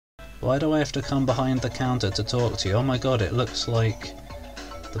Why do I have to come behind the counter to talk to you? Oh my god, it looks like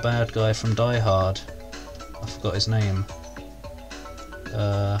the bad guy from Die Hard. I forgot his name.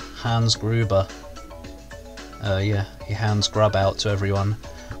 Hans Gruber. Yeah, he hands grub out to everyone.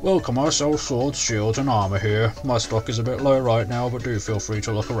 Welcome, I sell swords, shields and armour here. My stock is a bit low right now, but do feel free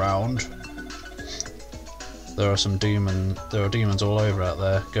to look around. There are demons all over out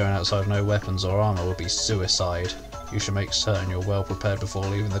there. Going outside no weapons or armour would be suicide. You should make certain you're well prepared before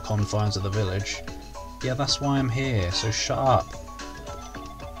leaving the confines of the village. Yeah, that's why I'm here, so shut up.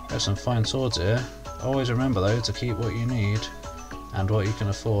 There's some fine swords here. Always remember though to keep what you need and what you can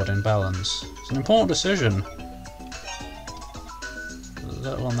afford in balance. It's an important decision. A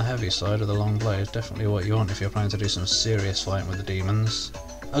little on the heavy side with a long blade. Definitely what you want if you're planning to do some serious fighting with the demons.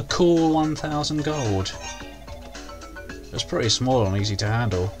 A cool 1000 gold. It's pretty small and easy to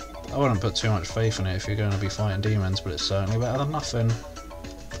handle. I wouldn't put too much faith in it if you're going to be fighting demons, but it's certainly better than nothing.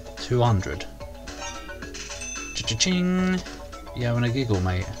 200. Cha-cha-ching! You having a giggle,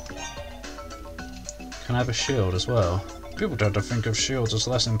 mate? Can I have a shield as well? People tend to think of shields as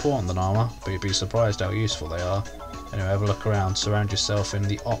less important than armour, but you'd be surprised how useful they are. Anyway, have a look around, surround yourself in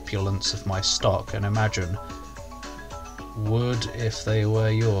the opulence of my stock, and imagine wood if they were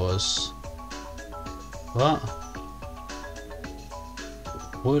yours. What?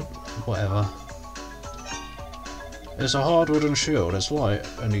 Wood? Whatever. It's a hard wooden shield, it's light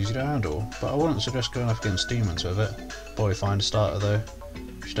and easy to handle, but I wouldn't suggest going up against demons with it. Probably find a starter though.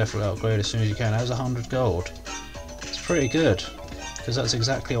 You should definitely upgrade as soon as you can. How's 100 gold? It's pretty good, because that's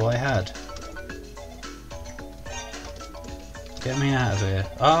exactly what I had. Get me out of here.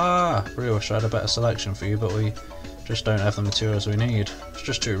 Ah! Really wish I had a better selection for you, but we just don't have the materials we need. It's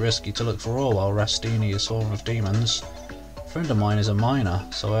just too risky to look for ore while Rastini is swarming with demons. A friend of mine is a miner,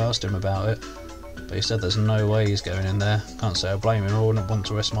 so I asked him about it. But he said there's no way he's going in there. Can't say I blame him, I wouldn't want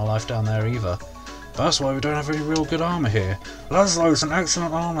to risk my life down there either. But that's why we don't have any real good armour here. Laszlo's an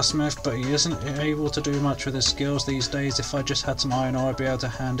excellent armour smith, but he isn't able to do much with his skills these days. If I just had some iron ore, I'd be able to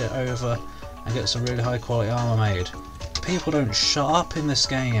hand it over and get some really high quality armour made. People don't shut up in this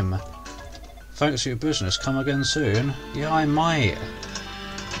game. Thanks for your business, come again soon? Yeah, I might.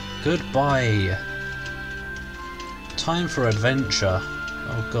 Goodbye. Time for adventure.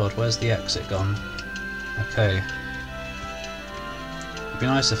 Oh god, where's the exit gone? Okay. It'd be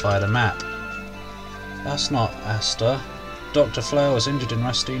nice if I had a map. That's not Asta. Dr. Flower was injured in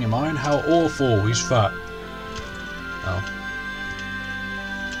Rastini Mine. How awful, he's fat. Oh.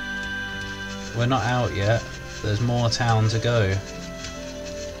 We're not out yet. There's more town to go.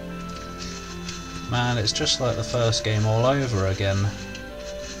 Man, it's just like the first game all over again.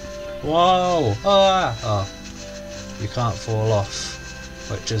 Whoa! Ah! Oh. You can't fall off.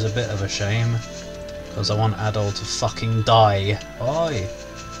 Which is a bit of a shame. Because I want Adol to fucking die. Oi!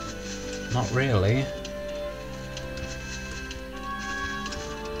 Not really.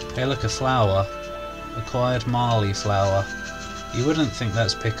 Hey, look, a flower. Acquired Marley flower. You wouldn't think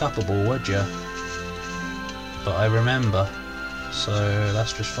that's pick-upable, would you? But I remember, so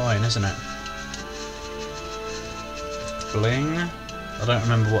that's just fine, isn't it? Bling. I don't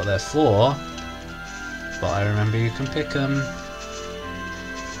remember what they're for, but I remember you can pick them.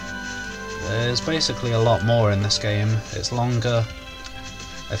 There's basically a lot more in this game. It's longer,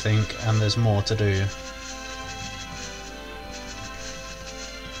 I think, and there's more to do.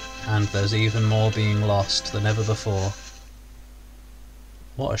 And there's even more being lost than ever before.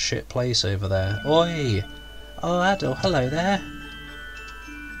 What a shit place over there. Oi! Oh, Adol, hello there.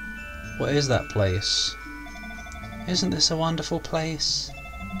 What is that place? Isn't this a wonderful place?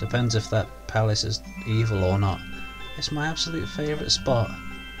 Depends if that palace is evil or not. It's my absolute favourite spot.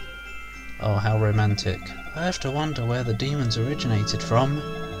 Oh, how romantic. I have to wonder where the demons originated from.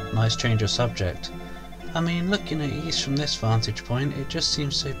 Nice change of subject. I mean, looking at Ys from this vantage point, it just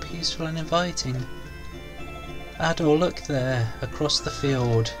seems so peaceful and inviting. Adol, look there, across the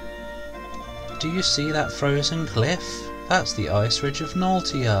field. Do you see that frozen cliff? That's the ice ridge of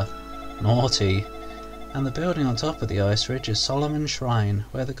Naughtia. Naughty. And the building on top of the ice ridge is Solomon's Shrine,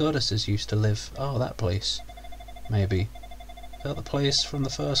 where the goddesses used to live. Oh, that place. Maybe. Is that the place from the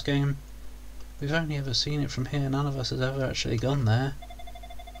first game? We've only ever seen it from here, none of us has ever actually gone there.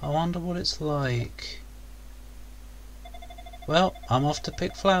 I wonder what it's like. Well, I'm off to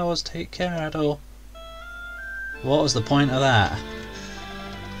pick flowers, take care, Adol. What was the point of that?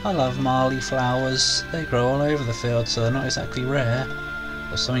 I love Marley flowers. They grow all over the field, so they're not exactly rare.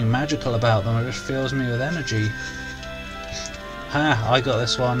 There's something magical about them, it just fills me with energy. Ha! I got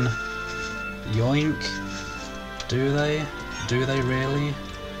this one. Yoink. Do they? Do they really?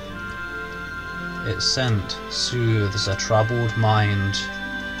 Its scent soothes a troubled mind.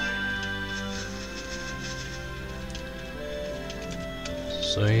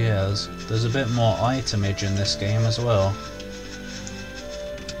 So yeah, there's a bit more itemage in this game as well.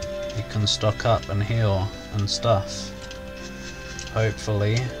 You can stock up and heal and stuff.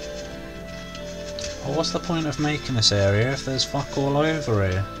 Hopefully. Well, what's the point of making this area if there's fuck all over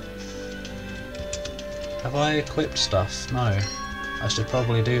here? Have I equipped stuff? No. I should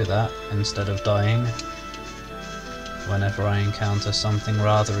probably do that instead of dying whenever I encounter something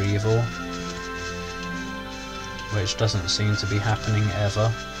rather evil. Which doesn't seem to be happening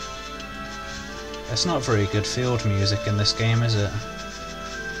ever. It's not very good field music in this game, is it?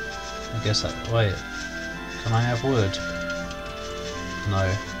 I guess that... wait. Can I have wood?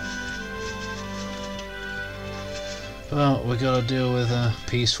 No. Well, we gotta deal with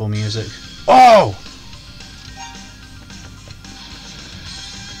peaceful music. Oh!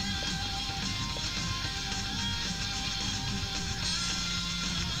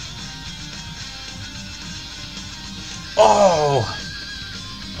 Oh!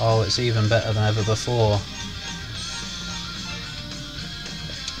 Oh, it's even better than ever before.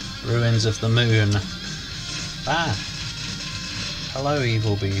 Ruins of the Moon. Ah! Hello,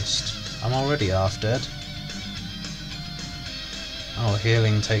 evil beast. I'm already half dead. Oh,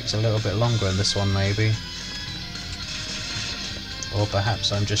 healing takes a little bit longer in this one, maybe. Or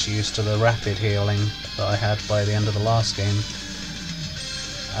perhaps I'm just used to the rapid healing that I had by the end of the last game.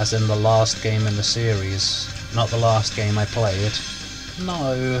 As in the last game in the series. Not the last game I played.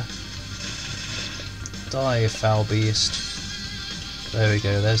 No! Die, foul beast. There we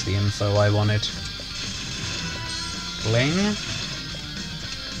go, there's the info I wanted. Bling!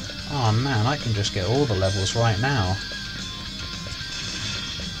 Oh man, I can just get all the levels right now.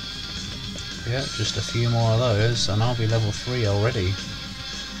 Yep, just a few more of those and I'll be level 3 already.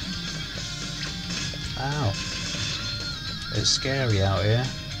 Ow. It's scary out here.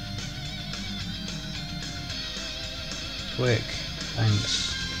 Quick,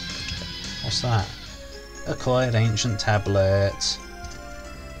 thanks. What's that? Acquired ancient tablet.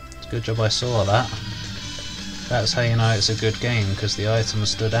 It's a good job I saw that. That's how you know it's a good game, because the items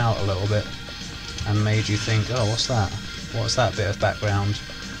stood out a little bit and made you think, oh, what's that? What's that bit of background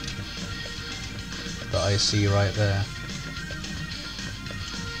that I see right there?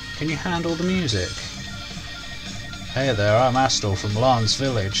 Can you handle the music? Hey there, I'm Adol from Lance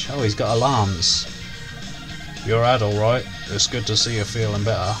Village. Oh, he's got a lance. You're Adol, right? It's good to see you feeling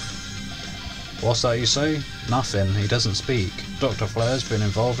better. What's that you say? Nothing, he doesn't speak. Dr. Flair's been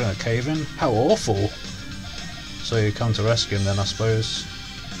involved in a cave-in? How awful! So you come to rescue him then, I suppose.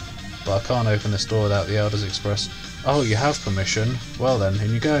 But I can't open this door without the Elder's Express. Oh, you have permission? Well then,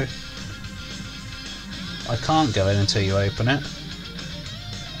 in you go. I can't go in until you open it.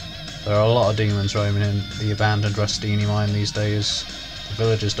 There are a lot of demons roaming in the abandoned Rustini mine these days. The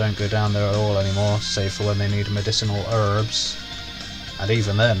villagers don't go down there at all anymore, save for when they need medicinal herbs. And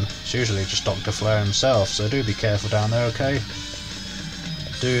even then, it's usually just Dr. Flair himself, so do be careful down there, okay?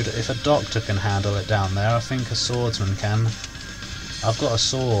 Dude, if a doctor can handle it down there, I think a swordsman can. I've got a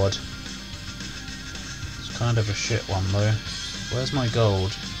sword. It's kind of a shit one though. Where's my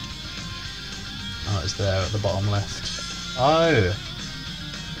gold? Oh, it's there at the bottom left. Oh!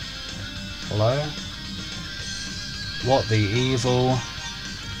 Hello? What the evil?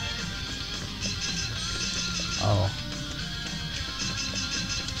 Oh.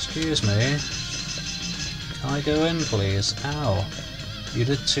 Excuse me. Can I go in, please? Ow. You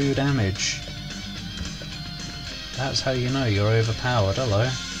did 2 damage. That's how you know you're overpowered. Hello.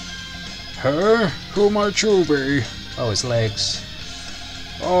 Hey, who might you be? Oh, it's legs.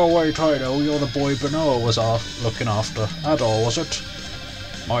 Oh wait, I know, you're the boy Benoit was looking after. Adol, was it?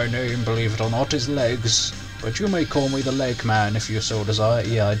 My name, believe it or not, is Legs, but you may call me the Leg Man if you so desire.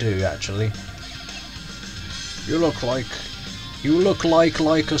 Yeah, I do, actually. You look like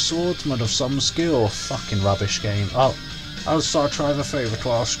a swordsman of some skill. Fucking rubbish game. Oh. As such, I have a favour to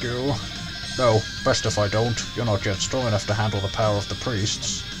ask you. No, best if I don't. You're not yet strong enough to handle the power of the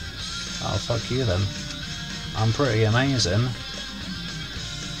priests. Oh, fuck you then. I'm pretty amazing.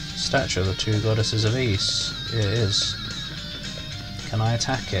 Statue of the 2 goddesses of Ys. It is. Can I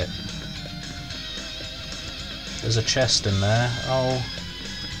attack it? There's a chest in there. Oh.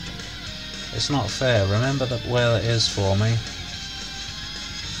 It's not fair. Remember where it is for me.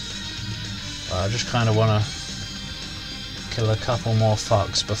 I just kind of want to kill a couple more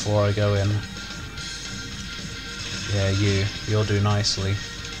fucks before I go in. Yeah, you'll do nicely.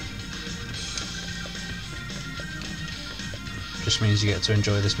 Just means you get to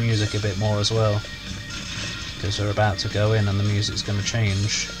enjoy this music a bit more as well. Because we're about to go in and the music's going to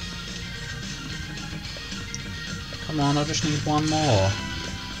change. Come on, I just need one more.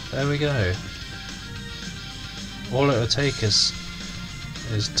 There we go. All it would take is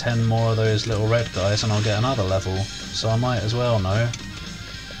is 10 more of those little red guys and I'll get another level, so I might as well know.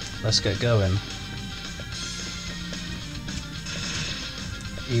 Let's get going.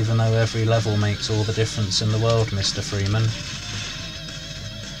 Even though every level makes all the difference in the world, Mr. Freeman.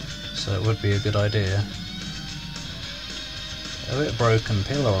 So it would be a good idea. A bit broken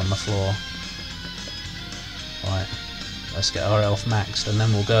pillar on the floor. Right, let's get our health maxed and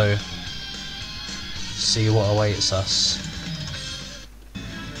then we'll go see what awaits us.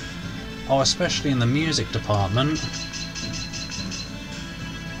 Oh, especially in the music department.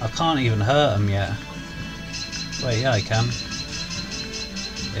 I can't even hurt him yet. Wait, yeah I can.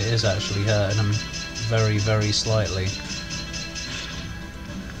 It is actually hurting him very, very slightly.